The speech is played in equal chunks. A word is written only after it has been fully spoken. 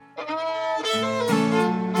I'm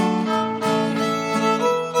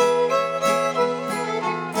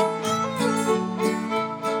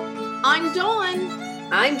Dawn.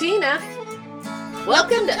 I'm Dina.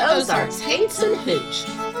 Welcome to Ozarks, Haints, and Hooch.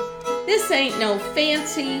 This ain't no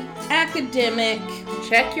fancy, academic,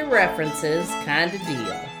 Check your references kind of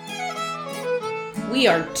deal. we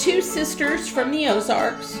are two sisters from the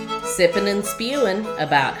Ozarks. Sipping and spewing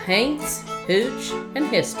about Haints, Hooch, and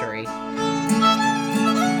history.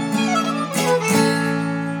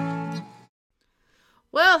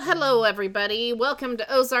 Well, hello everybody. Welcome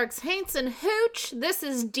to Ozarks, Haints, and Hooch. This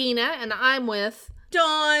is Dina, and I'm with...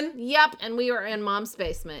 Dawn. Yep, and we were in Mom's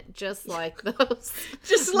basement, just like those.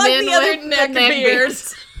 Just like men the other with neck neck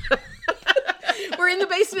beards. We're in the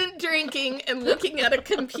basement drinking and looking at a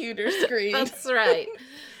computer screen. That's right.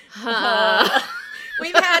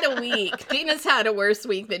 We've had a week. Dina's had a worse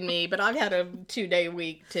week than me, but I've had a 2-day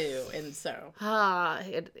week too, and so.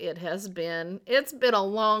 It's been a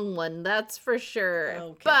long one, that's for sure.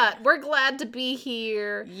 Okay. But we're glad to be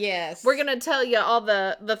here. Yes. We're going to tell you all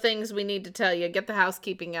the things we need to tell you, get the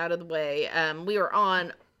housekeeping out of the way. We are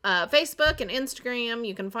on Facebook and Instagram.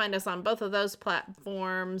 You can find us on both of those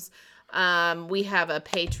platforms. We have a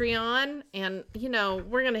Patreon, and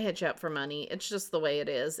we're going to hit you up for money. It's just the way it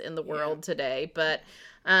is in the world today. But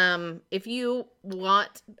if you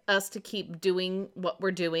want us to keep doing what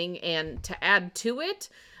we're doing and to add to it,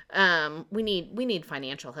 we need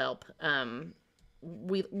financial help.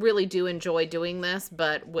 We really do enjoy doing this,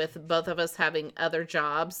 but with both of us having other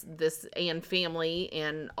jobs, and family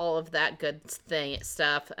and all of that good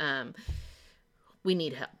stuff, we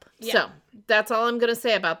need help. Yeah. So that's all I'm going to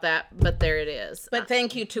say about that, but there it is. But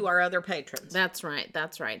thank you to our other patrons. That's right.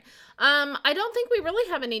 I don't think we really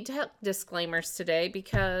have any disclaimers today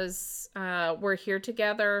because we're here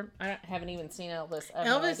together. I haven't even seen Elvis.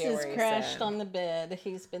 Elvis is crashed on the bed.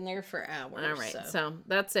 He's been there for hours. All right, so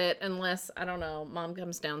that's it. Unless, I don't know, Mom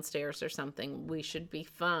comes downstairs or something, we should be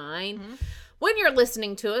fine. Mm-hmm. When you're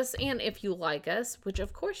listening to us, and if you like us, which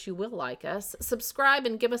of course you will like us, subscribe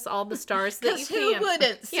and give us all the stars that you can. Who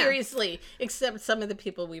wouldn't? Yeah. Seriously, except some of the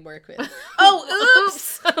people we work with. Oh,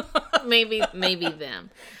 oops! maybe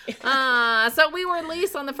them. So we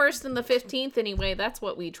release on the 1st and the 15th anyway. That's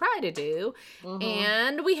what we try to do. Mm-hmm.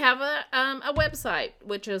 And we have a website,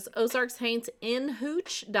 which is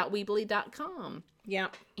ozarkshaintsinhooch.weebly.com. Yeah.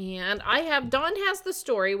 And Dawn has the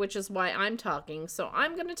story, which is why I'm talking. So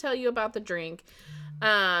I'm going to tell you about the drink.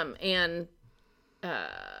 And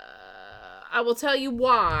I will tell you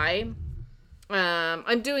why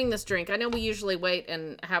I'm doing this drink. I know we usually wait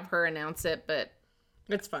and have her announce it, but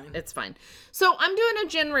it's fine. It's fine. So I'm doing a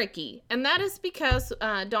Gin Ricky, and that is because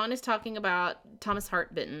Dawn is talking about Thomas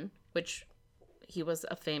Hart Benton, which he was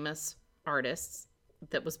a famous artist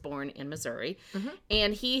that was born in Missouri. Mm-hmm.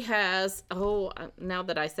 And he has, now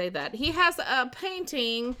that I say that, he has a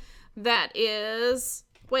painting that is,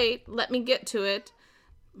 wait, let me get to it.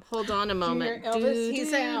 Hold on a moment. Elvis,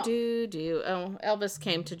 he's out. Oh, Elvis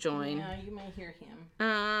came to join. Yeah, you may hear him.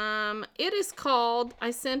 It is called, I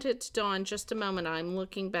sent it to Dawn just a moment. I'm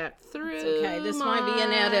looking back through. It's okay. This might be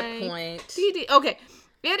an edit point. Okay.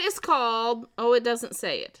 It is called, it doesn't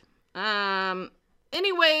say it.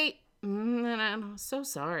 Anyway, I'm so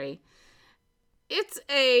sorry. It's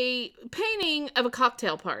a painting of a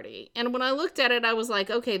cocktail party. And when I looked at it, I was like,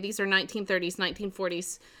 okay, these are 1930s,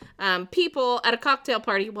 1940s people at a cocktail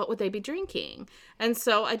party. What would they be drinking? And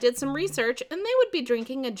so I did some research, and they would be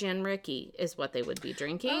drinking a Gin Ricky is what they would be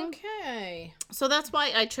drinking. Okay. So that's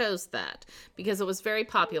why I chose that, because it was very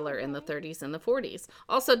popular in the 30s and the 40s.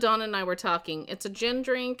 Also, Dawn and I were talking, it's a gin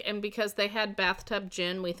drink, and because they had bathtub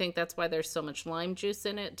gin, we think that's why there's so much lime juice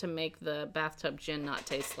in it, to make the bathtub gin not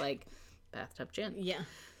taste like bathtub gin. Yeah.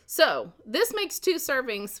 So this makes 2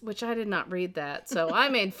 servings, which I did not read that. So I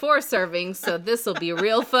made 4 servings. So this will be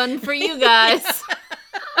real fun for you guys.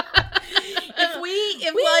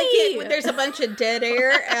 If there's a bunch of dead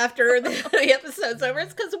air after the episode's over,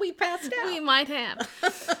 it's because we passed out. We might have.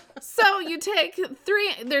 So you take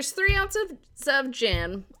 3 ounces of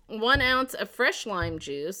gin, 1 ounce of fresh lime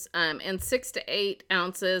juice, and 6 to 8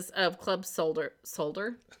 ounces of club soda.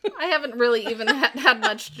 I haven't really even had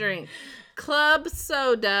much drink. Club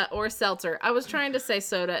soda or seltzer. I was trying to say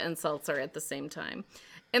soda and seltzer at the same time.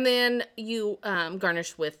 And then you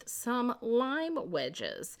garnish with some lime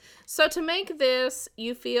wedges. So to make this,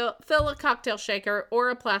 you fill a cocktail shaker or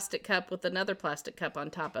a plastic cup with another plastic cup on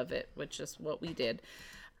top of it, which is what we did,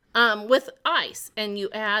 with ice. And you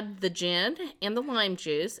add the gin and the lime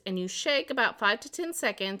juice, and you shake about 5 to 10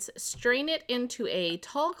 seconds, strain it into a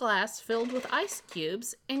tall glass filled with ice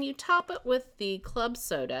cubes, and you top it with the club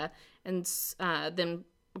soda, and then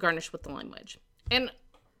garnished with the lime wedge. And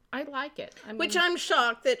I like it. I mean, Which I'm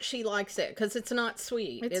shocked that she likes it, because it's not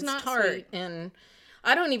sweet. It's not tart, sweet. and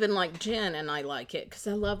I don't even like gin, and I like it because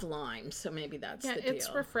I love lime. So maybe that's the deal.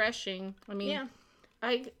 it's refreshing. I mean, Yeah.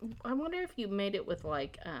 I wonder if you made it with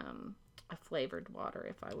like a flavored water,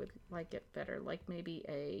 if I would like it better, like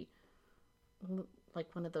maybe like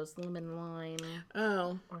one of those lemon lime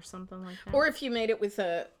or something like that. Or if you made it with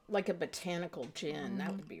a botanical gin,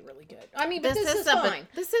 that would be really good. I mean, but this is fine.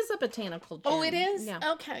 This is a botanical gin. Oh, it is? Yeah.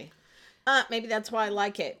 Okay. Maybe that's why I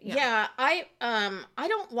like it. Yeah, I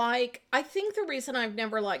don't like, I think the reason I've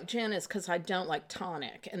never liked gin is because I don't like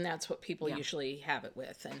tonic, and that's what people usually have it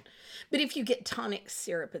with. But if you get tonic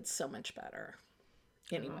syrup, it's so much better.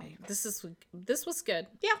 Anyway. This was good.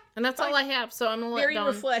 Yeah. And that's all I have, so I'm going to let Very Dawn...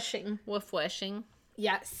 refreshing. Refreshing.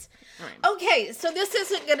 Yes. All right. Okay, so this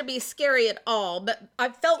isn't going to be scary at all, but I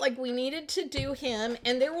felt like we needed to do him,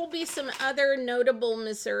 and there will be some other notable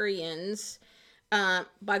Missourians.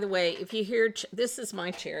 By the way, if you hear, this is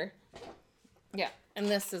my chair. Yeah, and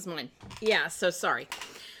this is mine. Yeah, so sorry.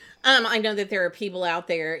 I know that there are people out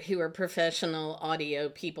there who are professional audio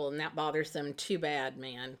people, and that bothers them. Too bad,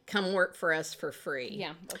 man. Come work for us for free.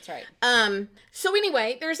 Yeah, that's right. So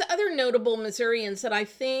anyway, there's other notable Missourians that I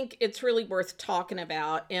think it's really worth talking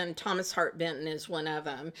about, and Thomas Hart Benton is one of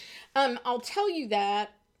them. I'll tell you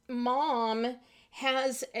that Mom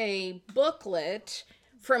has a booklet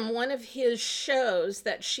from one of his shows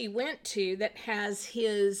that she went to that has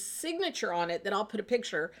his signature on it that I'll put a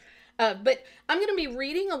picture. But I'm going to be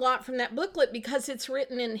reading a lot from that booklet because it's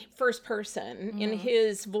written in first person in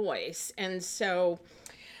his voice. And so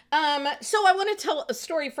I want to tell a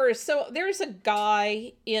story first. So there's a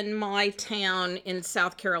guy in my town in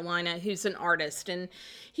South Carolina who's an artist, and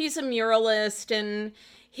he's a muralist, and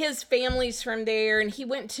his family's from there, and he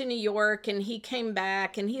went to New York, and he came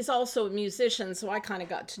back, and he's also a musician, so I kind of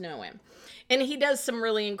got to know him. And he does some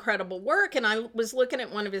really incredible work, and I was looking at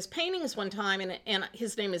one of his paintings one time, and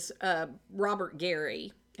his name is Robert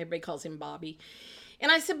Gary. Everybody calls him Bobby.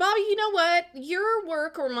 And I said, Bobby, you know what? Your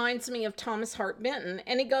work reminds me of Thomas Hart Benton.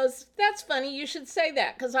 And he goes, that's funny, you should say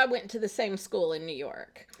that, because I went to the same school in New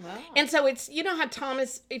York. Wow. And so it's, you know how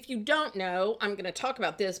Thomas, if you don't know, I'm going to talk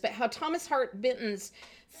about this, but how Thomas Hart Benton's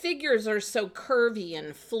figures are so curvy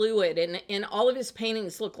and fluid, and all of his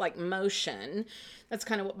paintings look like motion. That's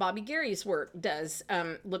kind of what Bobby Gary's work does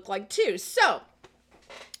look like too. So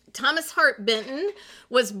Thomas Hart Benton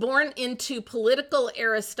was born into political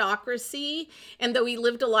aristocracy, and though he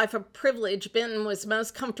lived a life of privilege, Benton was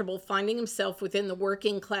most comfortable finding himself within the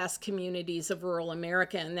working class communities of rural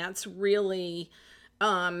America, and that's really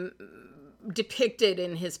depicted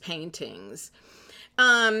in his paintings.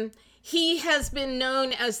 He has been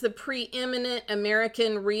known as the preeminent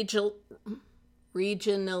American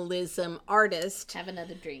regionalism artist. Have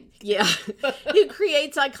another drink. Yeah. Who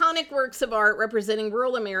creates iconic works of art representing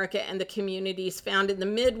rural America and the communities found in the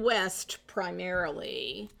Midwest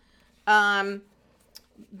primarily. Benton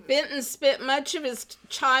spent much of his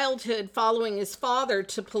childhood following his father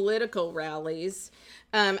to political rallies.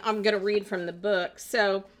 I'm going to read from the book.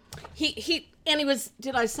 So he was,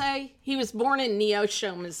 did I say? He was born in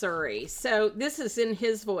Neosho, Missouri. So this is in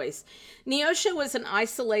his voice. Neosho was an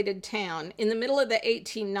isolated town. In the middle of the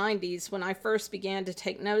 1890s, when I first began to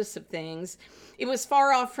take notice of things, it was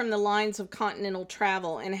far off from the lines of continental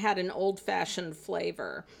travel and had an old-fashioned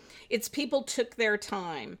flavor. Its people took their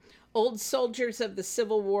time. Old soldiers of the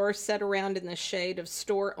Civil War sat around in the shade of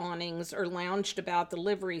store awnings or lounged about the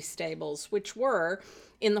livery stables, which were,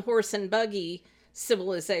 in the horse and buggy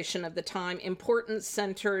civilization of the time, important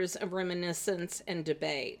centers of reminiscence and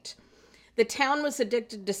debate. The town was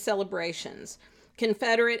addicted to celebrations.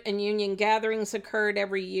 Confederate and Union gatherings occurred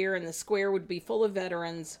every year, and the square would be full of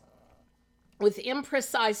veterans with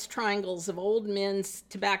imprecise triangles of old men's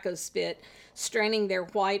tobacco spit straining their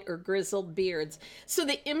white or grizzled beards. So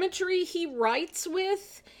the imagery he writes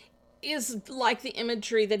with is like the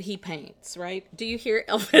imagery that he paints, right? Do you hear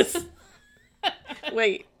Elvis?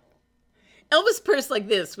 Wait. Elvis pursed like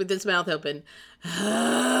this with his mouth open.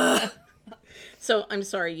 So I'm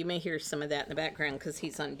sorry, you may hear some of that in the background because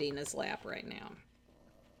he's on Dina's lap right now.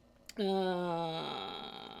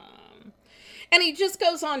 And he just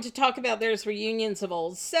goes on to talk about there's reunions of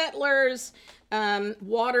old settlers.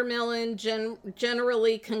 Watermelon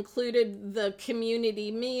generally concluded the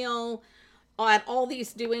community meal. At all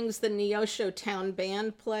these doings, the Neosho Town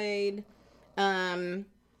Band played.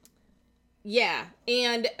 Yeah,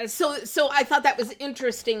 and so I thought that was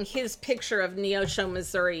interesting, his picture of Neosho,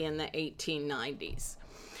 Missouri in the 1890s.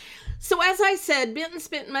 So as I said, Benton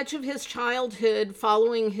spent much of his childhood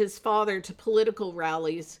following his father to political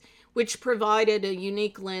rallies, which provided a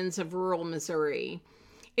unique lens of rural Missouri.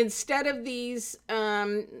 Instead of these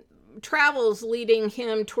travels leading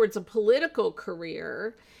him towards a political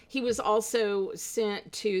career, he was also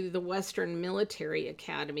sent to the Western Military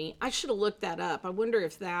Academy. I should have looked that up. I wonder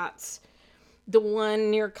if that's the one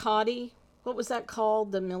near Cotty. What was that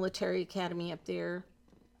called? The military academy up there?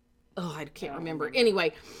 Oh, I can't remember.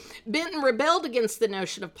 Anyway, Benton rebelled against the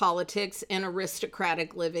notion of politics and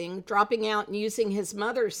aristocratic living, dropping out and using his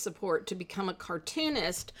mother's support to become a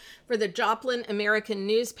cartoonist for the Joplin American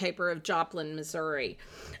newspaper of Joplin, Missouri.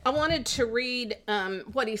 I wanted to read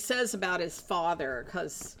what he says about his father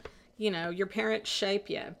because, your parents shape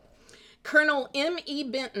you. Colonel M.E.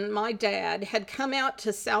 Benton, my dad, had come out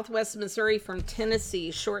to southwest Missouri from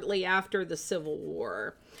Tennessee shortly after the Civil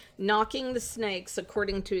War, knocking the snakes,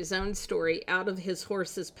 according to his own story, out of his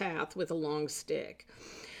horse's path with a long stick.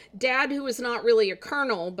 Dad, who was not really a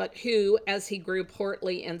colonel, but who, as he grew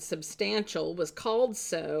portly and substantial, was called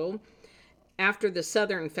so after the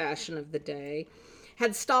Southern fashion of the day,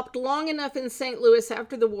 had stopped long enough in St. Louis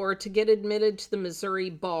after the war to get admitted to the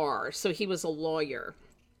Missouri bar, so he was a lawyer.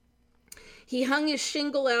 He hung his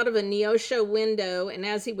shingle out of a Neosho window, and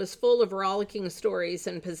as he was full of rollicking stories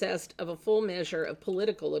and possessed of a full measure of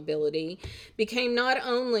political ability, became not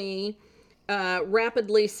only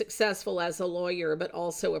rapidly successful as a lawyer, but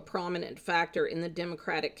also a prominent factor in the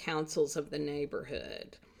democratic councils of the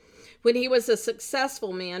neighborhood. When he was a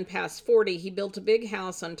successful man past 40, he built a big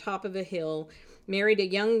house on top of a hill, married a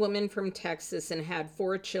young woman from Texas, and had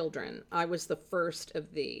 4 children. I was the first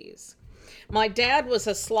of these. My dad was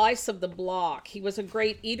a slice of the block. He was a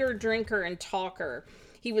great eater, drinker, and talker.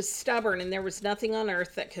 He was stubborn, and there was nothing on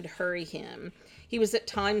earth that could hurry him. He was at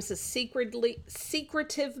times a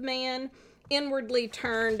secretive man, inwardly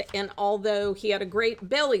turned, and although he had a great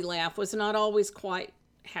belly laugh, was not always quite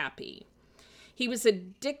happy. He was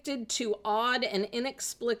addicted to odd and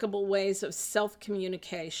inexplicable ways of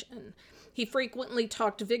self-communication. He frequently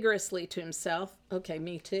talked vigorously to himself. Okay,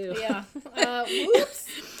 me too. Yeah. Whoops.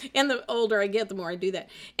 And the older I get, the more I do that.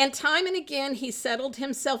 And time and again, he settled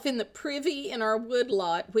himself in the privy in our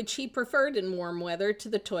woodlot, which he preferred in warm weather to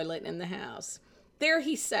the toilet in the house. There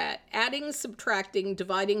he sat, adding, subtracting,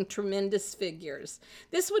 dividing tremendous figures.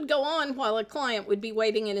 This would go on while a client would be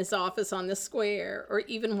waiting in his office on the square, or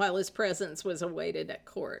even while his presence was awaited at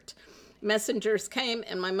court. Messengers came,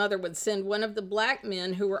 and my mother would send one of the black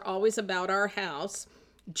men who were always about our house,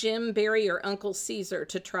 Jim, Barry, or Uncle Caesar,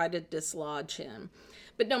 to try to dislodge him.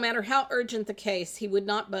 But no matter how urgent the case, he would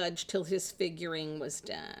not budge till his figuring was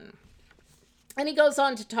done. And he goes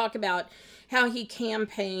on to talk about how he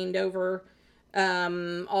campaigned over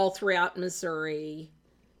all throughout Missouri.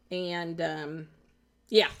 And,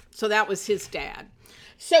 so that was his dad.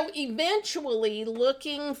 So eventually,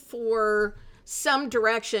 looking for some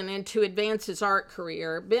direction and to advance his art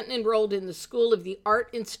career, Benton enrolled in the School of the Art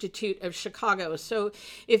Institute of Chicago. So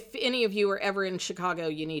if any of you are ever in Chicago,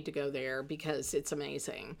 you need to go there because it's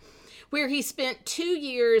amazing. Where he spent 2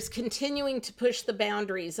 years continuing to push the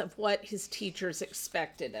boundaries of what his teachers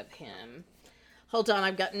expected of him. Hold on,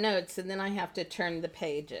 I've got notes and then I have to turn the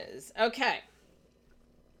pages. Okay.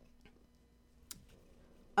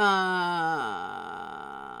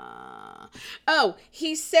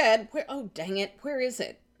 He said, where is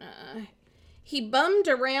it? He bummed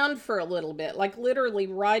around for a little bit, like literally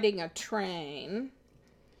riding a train.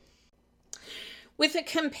 With a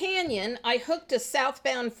companion, I hooked a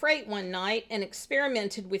southbound freight one night and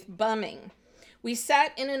experimented with bumming. We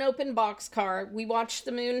sat in an open boxcar, we watched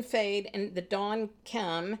the moon fade and the dawn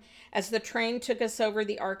come as the train took us over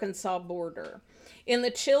the Arkansas border. In the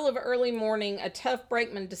chill of early morning, a tough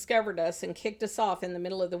brakeman discovered us and kicked us off in the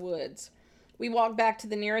middle of the woods. We walked back to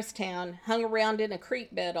the nearest town, hung around in a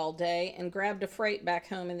creek bed all day, and grabbed a freight back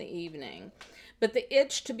home in the evening. But the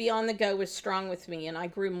itch to be on the go was strong with me, and I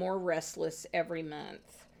grew more restless every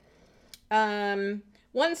month.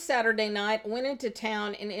 One Saturday night, I went into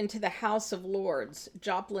town and into the House of Lords,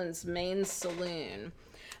 Joplin's main saloon.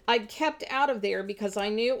 I'd kept out of there because I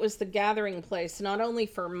knew it was the gathering place not only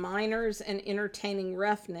for miners and entertaining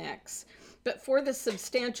roughnecks, but for the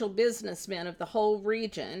substantial businessmen of the whole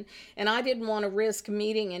region, and I didn't want to risk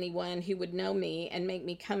meeting anyone who would know me and make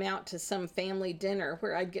me come out to some family dinner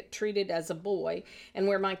where I'd get treated as a boy and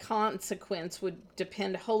where my consequence would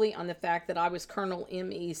depend wholly on the fact that I was Colonel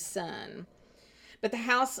M.E.'s son. But the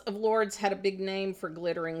House of Lords had a big name for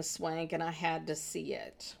glittering swank, and I had to see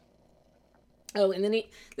it. Oh, and then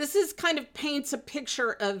this is kind of paints a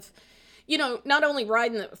picture of, not only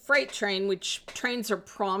riding the freight train, which trains are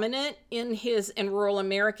prominent in rural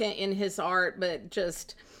America in his art, but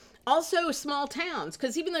just Also small towns,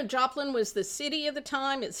 because even though Joplin was the city of the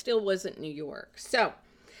time, it still wasn't New York. So,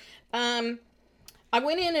 I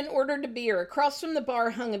went in and ordered a beer. Across from the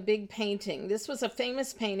bar hung a big painting. This was a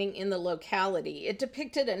famous painting in the locality. It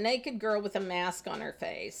depicted a naked girl with a mask on her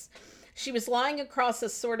face. She was lying across a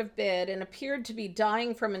sort of bed and appeared to be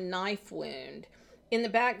dying from a knife wound. In the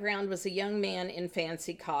background was a young man in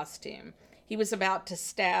fancy costume. He was about to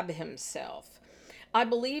stab himself. I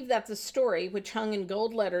believe that the story, which hung in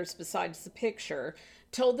gold letters besides the picture,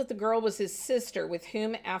 told that the girl was his sister with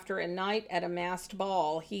whom, after a night at a masked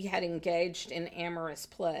ball, he had engaged in amorous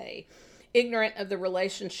play, ignorant of the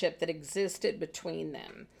relationship that existed between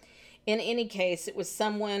them. In any case, it was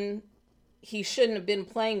someone he shouldn't have been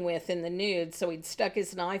playing with in the nude, so he'd stuck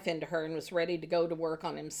his knife into her and was ready to go to work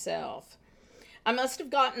on himself. I must have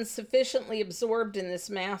gotten sufficiently absorbed in this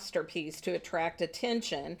masterpiece to attract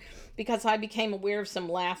attention, because I became aware of some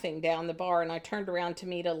laughing down the bar, and I turned around to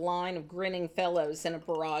meet a line of grinning fellows in a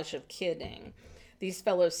barrage of kidding. These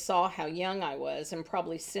fellows saw how young I was and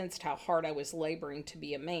probably sensed how hard I was laboring to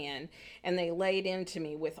be a man, and they laid into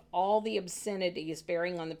me with all the obscenities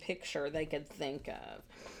bearing on the picture they could think of.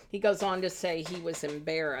 He goes on to say he was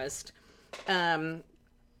embarrassed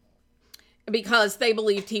because they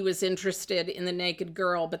believed he was interested in the naked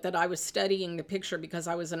girl, but that I was studying the picture because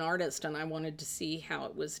I was an artist and I wanted to see how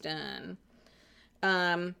it was done.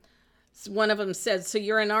 One of them said, "So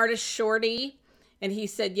you're an artist, Shorty?" And he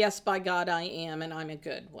said, "Yes, by God, I am, and I'm a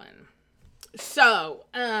good one." So,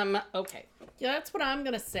 okay. Yeah, that's what I'm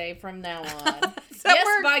going to say from now on.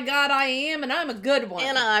 Yes, by God, I am, and I'm a good one.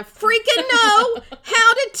 And I freaking know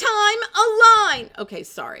how to time a line. Okay,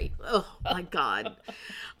 sorry. Oh, my God.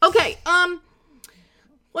 Okay,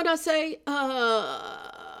 what'd I say?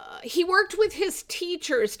 He worked with his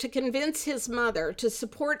teachers to convince his mother to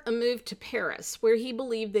support a move to Paris, where he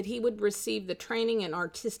believed that he would receive the training and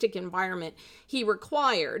artistic environment he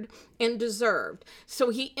required and deserved.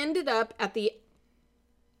 So he ended up at the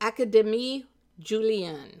Académie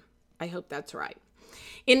Julienne. I hope that's right.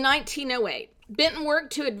 In 1908. Benton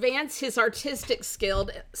worked to advance his artistic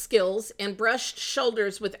skills and brushed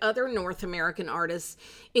shoulders with other North American artists,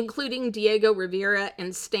 including Diego Rivera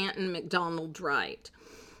and Stanton McDonald Wright.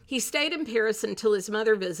 He stayed in Paris until his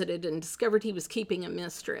mother visited and discovered he was keeping a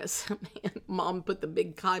mistress. Man, Mom put the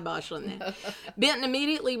big kibosh on that. Benton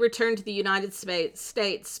immediately returned to the United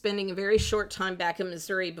States, spending a very short time back in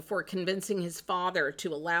Missouri before convincing his father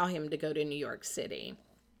to allow him to go to New York City.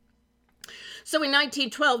 So in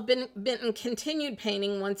 1912, Benton continued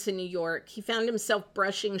painting once in New York. He found himself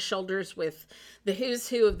brushing shoulders with the who's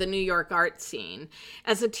who of the New York art scene.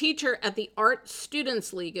 As a teacher at the Art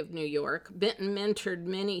Students League of New York, Benton mentored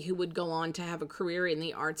many who would go on to have a career in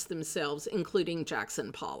the arts themselves, including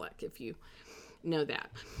Jackson Pollock, if you know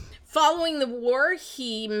that. Following the war,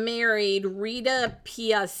 he married Rita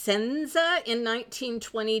Piacenza in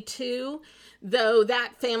 1922, though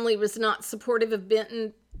that family was not supportive of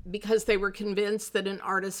Benton because they were convinced that an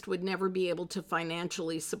artist would never be able to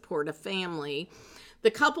financially support a family. The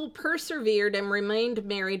couple persevered and remained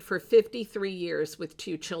married for 53 years with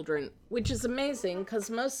 2 children, which is amazing because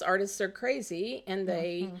most artists are crazy and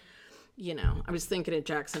they, I was thinking of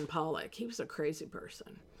Jackson Pollock. He was a crazy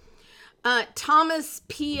person. Thomas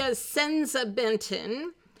Piacenza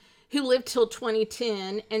Benton, who lived till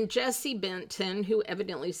 2010, and Jessie Benton, who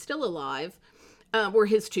evidently is still alive, were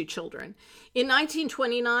his 2 children. In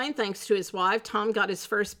 1929, thanks to his wife, Tom got his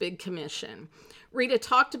first big commission. Rita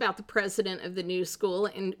talked about the president of the new school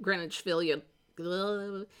in Greenwich Village,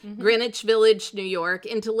 New York,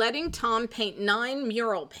 into letting Tom paint 9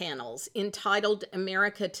 mural panels entitled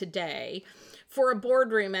America Today for a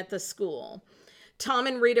boardroom at the school. Tom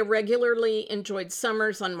and Rita regularly enjoyed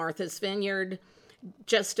summers on Martha's Vineyard.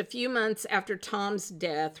 Just a few months after Tom's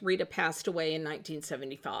death, Rita passed away in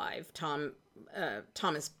 1975.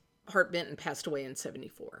 Thomas Hart Benton passed away in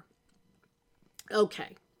 74.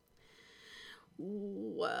 Okay.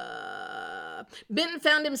 Benton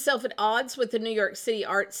found himself at odds with the New York City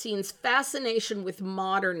art scene's fascination with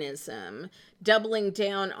modernism, doubling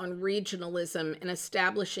down on regionalism and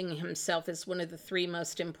establishing himself as one of the 3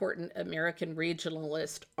 most important American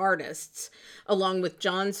regionalist artists, along with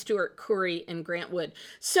John Stuart Curry and Grant Wood.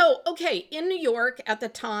 So, okay, in New York at the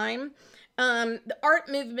time, the art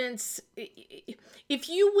movements, if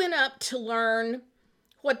you went up to learn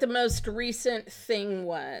what the most recent thing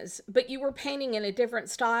was, but you were painting in a different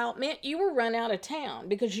style, man, you were run out of town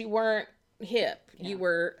because you weren't hip.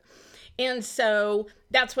 Yeah. And so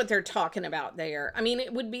that's what they're talking about there. I mean,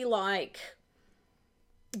 it would be like,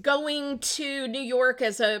 going to New York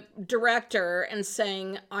as a director and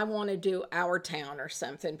saying, I want to do Our Town or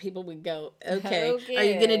something, people would go, okay. Are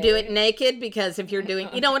you going to do it naked? Because if you're doing,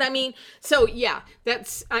 you know what I mean? So yeah,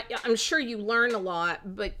 I'm sure you learn a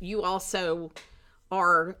lot, but you also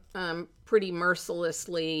are pretty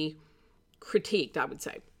mercilessly critiqued, I would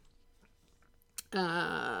say.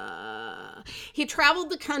 He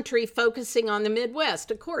traveled the country focusing on the Midwest,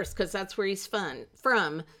 of course, because that's where he's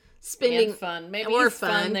from. Spending and fun. Maybe more he's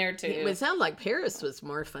fun there too. It would sound like Paris was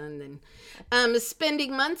more fun than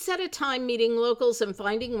spending months at a time meeting locals and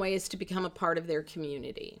finding ways to become a part of their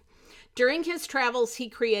community. During his travels, he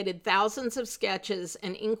created thousands of sketches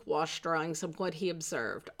and ink wash drawings of what he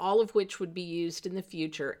observed, all of which would be used in the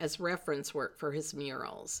future as reference work for his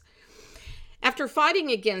murals. After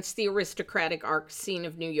fighting against the aristocratic art scene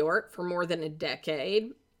of New York for more than a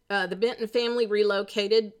decade, the Benton family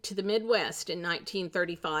relocated to the Midwest in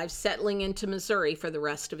 1935, settling into Missouri for the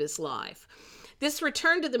rest of his life. This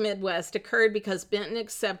return to the Midwest occurred because Benton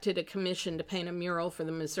accepted a commission to paint a mural for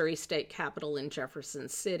the Missouri State Capitol in Jefferson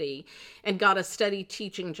City and got a steady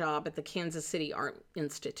teaching job at the Kansas City Art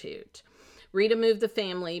Institute. Rita moved the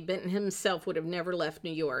family. Benton himself would have never left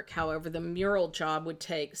New York. However, the mural job would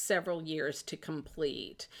take several years to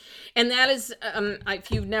complete. And that is,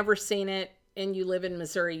 if you've never seen it, and you live in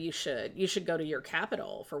Missouri, you should go to your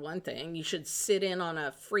capital, for one thing. You should sit in on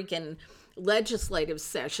a freaking legislative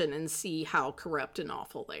session and see how corrupt and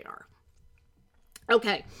awful they are.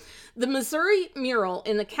 Okay, the Missouri mural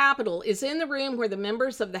in the Capitol is in the room where the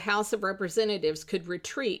members of the House of Representatives could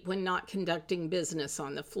retreat when not conducting business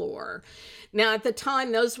on the floor. Now, at the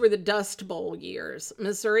time, those were the Dust Bowl years.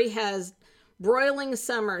 Missouri has broiling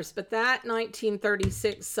summers, but that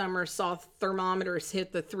 1936 summer saw thermometers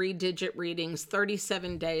hit the 3-digit readings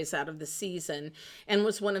 37 days out of the season and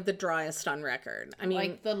was one of the driest on record. I mean,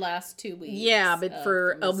 like the last 2 weeks. Yeah, but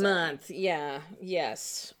for a month. Yeah,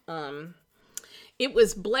 yes. It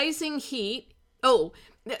was blazing heat. Oh,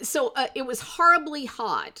 so it was horribly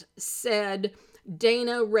hot, said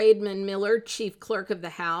Dana Raidman Miller, chief clerk of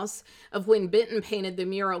the House, of when Benton painted the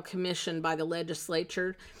mural commissioned by the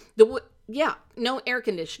legislature. No air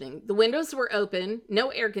conditioning. The windows were open, no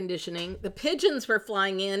air conditioning. The pigeons were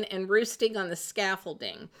flying in and roosting on the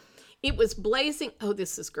scaffolding. It was blazing. Oh,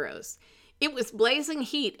 this is gross. It was blazing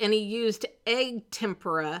heat, and he used egg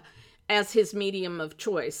tempera as his medium of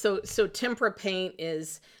choice. So tempera paint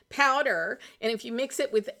is powder, and if you mix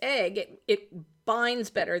it with egg, it binds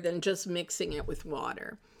better than just mixing it with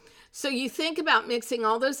water. So you think about mixing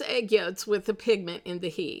all those egg yolks with the pigment in the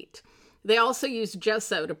heat. They also used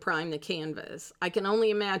gesso to prime the canvas. I can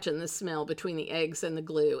only imagine the smell between the eggs and the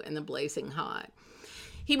glue and the blazing hot.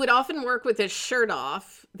 He would often work with his shirt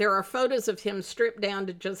off. There are photos of him stripped down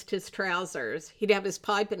to just his trousers. He'd have his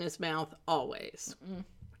pipe in his mouth always.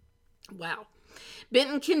 Wow.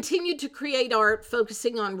 Benton continued to create art,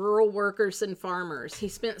 focusing on rural workers and farmers. He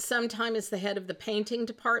spent some time as the head of the painting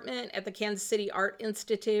department at the Kansas City Art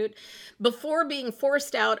Institute before being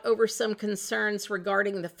forced out over some concerns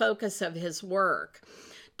regarding the focus of his work.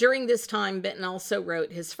 During this time, Benton also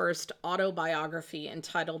wrote his first autobiography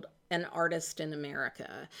entitled An Artist in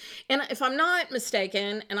America. And if I'm not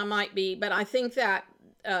mistaken, and I might be, but I think that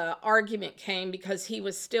argument came because he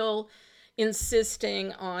was still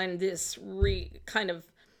insisting on this kind of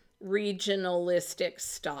regionalistic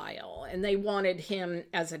style, and they wanted him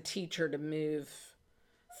as a teacher to move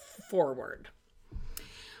forward.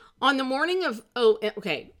 On the morning of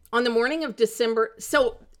December,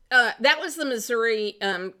 that was the Missouri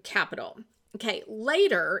Capitol. Okay,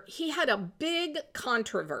 later he had a big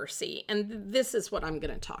controversy, and this is what I'm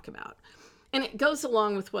going to talk about. And it goes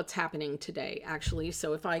along with what's happening today, actually.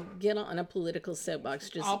 So if I get on a political soapbox,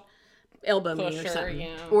 just elbow me or something,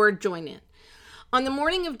 or join in. On the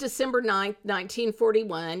morning of December 9th,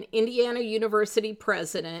 1941, Indiana University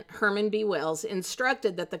President Herman B. Wells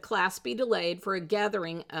instructed that the class be delayed for a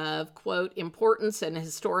gathering of, quote, importance and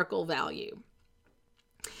historical value.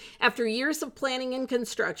 After years of planning and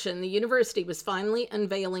construction, the university was finally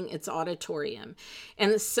unveiling its auditorium,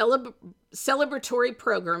 and the celebratory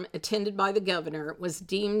program attended by the governor was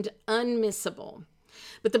deemed unmissable.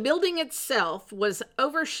 But the building itself was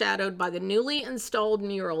overshadowed by the newly installed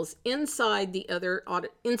murals inside the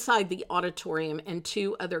auditorium and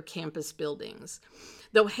 2 other campus buildings.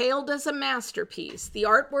 Though hailed as a masterpiece, the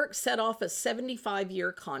artwork set off a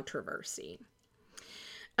 75-year controversy.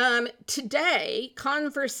 Today,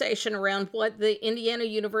 conversation around what the Indiana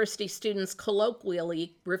University students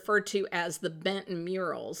colloquially refer to as the Benton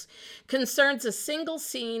murals concerns a single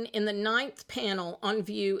scene in the 9th panel on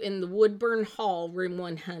view in the Woodburn Hall, room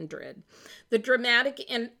 100. The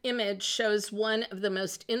dramatic image shows one of the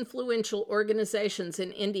most influential organizations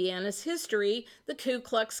in Indiana's history, the Ku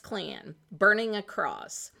Klux Klan, burning a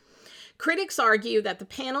cross. Critics argue that the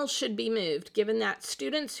panel should be moved, given that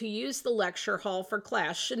students who use the lecture hall for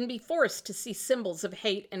class shouldn't be forced to see symbols of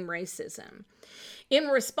hate and racism. In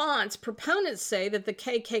response, proponents say that the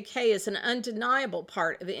KKK is an undeniable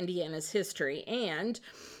part of Indiana's history, and,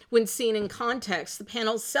 when seen in context, the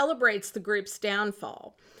panel celebrates the group's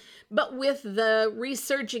downfall. But with the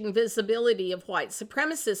resurging visibility of white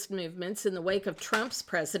supremacist movements in the wake of Trump's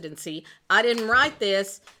presidency, I didn't write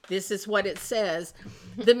this, this is what it says,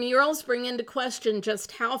 the murals bring into question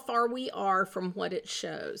just how far we are from what it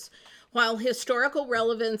shows. While historical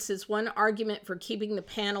relevance is one argument for keeping the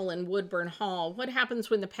panel in Woodburn Hall, what happens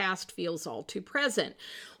when the past feels all too present?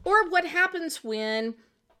 Or what happens when,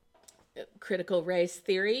 critical race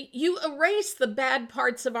theory, you erase the bad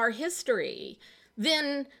parts of our history?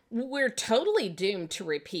 Then we're totally doomed to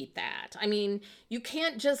repeat that. I mean, you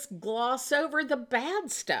can't just gloss over the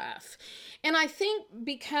bad stuff. And I think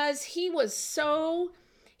because he was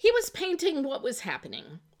painting what was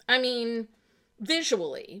happening. I mean,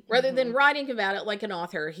 visually, rather than writing about it like an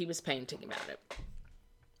author, he was painting about it.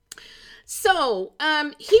 So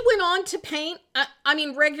he went on to paint,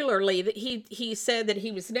 regularly. That he said that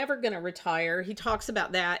he was never going to retire. He talks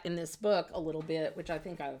about that in this book a little bit, which I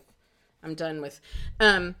think I'm done with.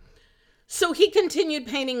 So he continued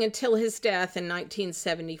painting until his death in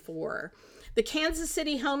 1974. The Kansas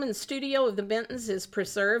City home and studio of the Bentons is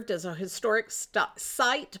preserved as a historic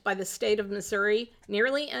site by the state of Missouri,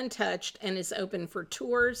 nearly untouched, and is open for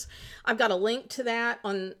tours. I've got a link to that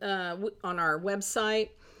on our website.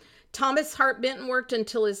 Thomas Hart Benton worked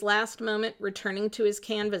until his last moment, returning to his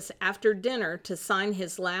canvas after dinner to sign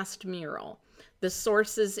his last mural, The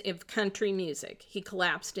Sources of Country Music. He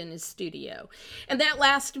collapsed in his studio. And that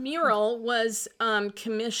last mural was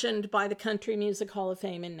commissioned by the Country Music Hall of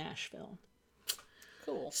Fame in Nashville.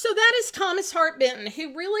 Cool. So that is Thomas Hart Benton,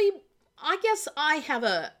 who really, I guess I have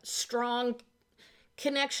a strong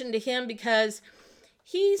connection to him because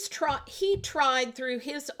he tried through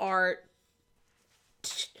his art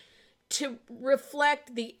to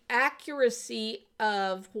reflect the accuracy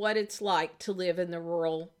of what it's like to live in the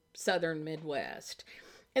rural Southern Midwest.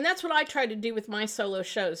 And that's what I try to do with my solo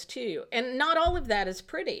shows too. And not all of that is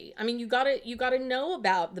pretty. I mean, you gotta know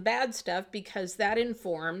about the bad stuff because that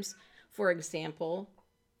informs, for example,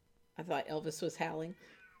 I thought Elvis was howling.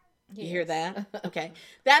 You hear that? Okay.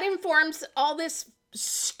 That informs all this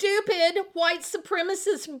stupid white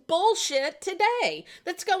supremacist bullshit today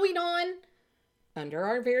that's going on under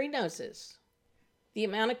our very noses. The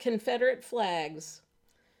amount of Confederate flags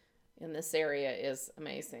in this area is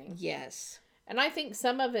amazing. Yes. And I think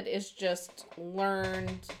some of it is just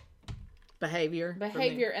learned behavior,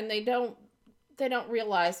 and they don't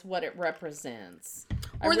realize what it represents.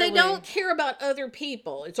 Or they don't care about other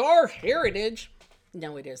people. It's our heritage.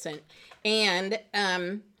 No, it isn't. And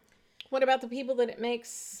what about the people that it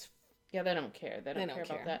makes? Yeah, they don't care. They don't care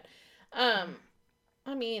about that.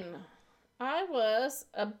 I mean, I was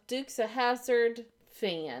a Dukes of Hazzard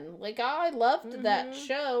fan. Like, I loved that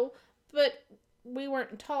show, but we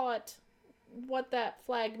weren't taught what that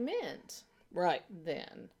flag meant. Right.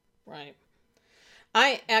 Then. Right.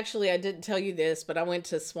 I didn't tell you this, but I went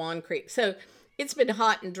to Swan Creek. So it's been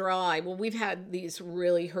hot and dry. Well, we've had these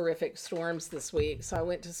really horrific storms this week. So I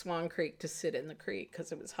went to Swan Creek to sit in the creek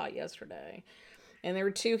because it was hot yesterday. And there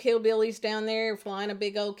were two hillbillies down there flying a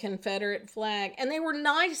big old Confederate flag. And they were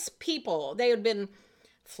nice people. They had been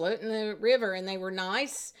floating the river and they were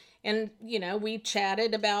nice. And, we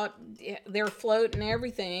chatted about their float and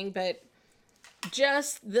everything. But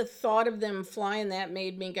just the thought of them flying that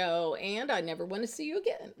made me go, and I never want to see you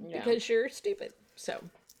again because you're stupid. So,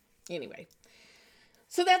 anyway.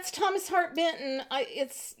 So that's Thomas Hart Benton.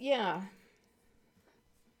 That's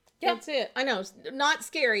it. I know, not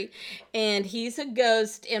scary. And he's a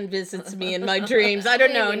ghost and visits me in my dreams. I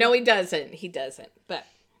don't know. No, he doesn't. But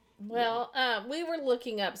well, we were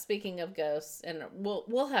looking up, speaking of ghosts, and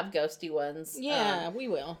we'll have ghosty ones. Yeah, we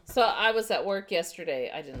will. So I was at work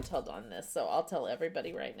yesterday. I didn't tell Dawn this, so I'll tell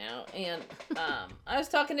everybody right now. And I was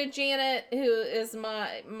talking to Janet, who is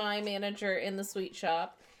my manager in the sweet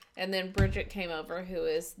shop. And then Bridget came over, who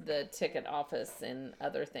is the ticket office and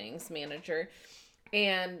other things manager.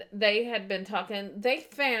 And they had been talking. They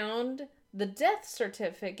found the death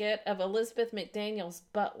certificate of Elizabeth McDaniel's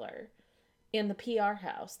butler in the PR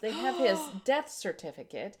house. They have his death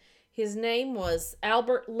certificate. His name was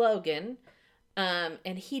Albert Logan,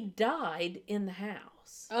 and he died in the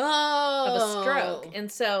house of a stroke.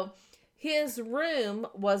 And so his room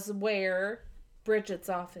was where Bridget's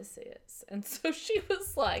office is. And so she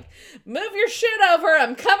was like, move your shit over,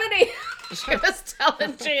 I'm coming in. She was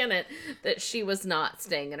telling Janet that she was not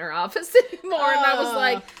staying in her office anymore. And I was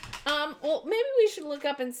like, well, maybe we should look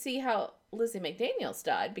up and see how Lizzie McDaniels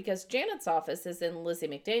died, because Janet's office is in Lizzie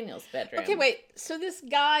McDaniels' bedroom. Okay, wait. So this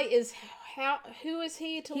guy is who is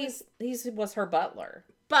he to He was her butler.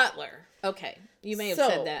 Butler. Okay. You may have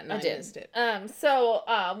said that and I missed it. So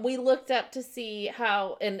we looked up to see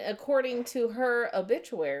how, and according to her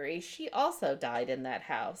obituary, she also died in that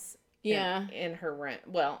house. Yeah. In her room.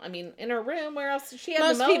 Well, I mean, in her room, where else? She had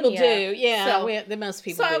most pneumonia. People do. Yeah. So, most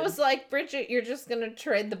people do. So I was like, Bridget, you're just going to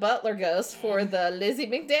trade the butler ghost for the Lizzie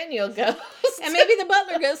McDaniel ghost. And maybe the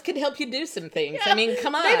butler ghost could help you do some things. Yeah. I mean,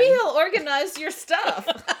 come on. Maybe he'll organize your stuff.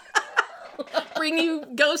 Bring you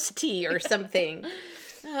ghost tea or something.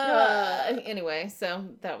 Anyway, so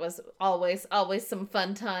that was always some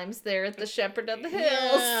fun times there at the Shepherd of the Hills.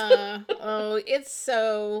 Yeah. Oh, it's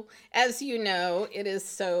so, as you know, it is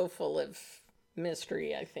so full of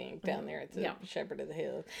mystery, I think, down there at the Shepherd of the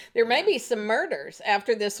Hills. There may be some murders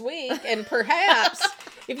after this week, and perhaps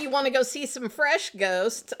if you want to go see some fresh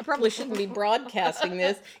ghosts, I probably shouldn't be broadcasting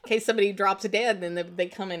this in case somebody drops dead and then they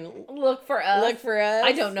come and look for us.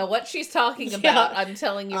 I don't know what she's talking about. I'm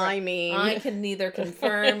telling you. I mean, I can neither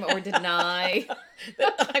confirm or deny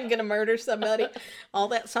that I'm going to murder somebody. All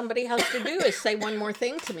that somebody has to do is say one more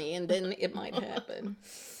thing to me, and then it might happen.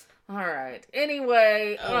 All right.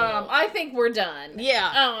 Anyway, I think we're done.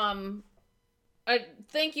 Yeah. I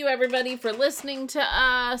thank you everybody for listening to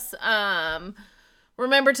us.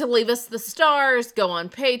 Remember to leave us the stars. Go on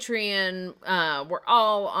Patreon. We're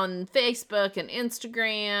all on Facebook and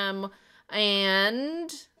Instagram,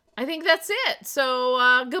 and I think that's it.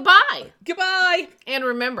 So goodbye. Goodbye. And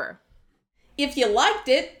remember, if you liked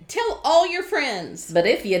it, tell all your friends. But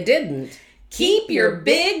if you didn't, keep your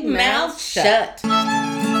big mouth shut.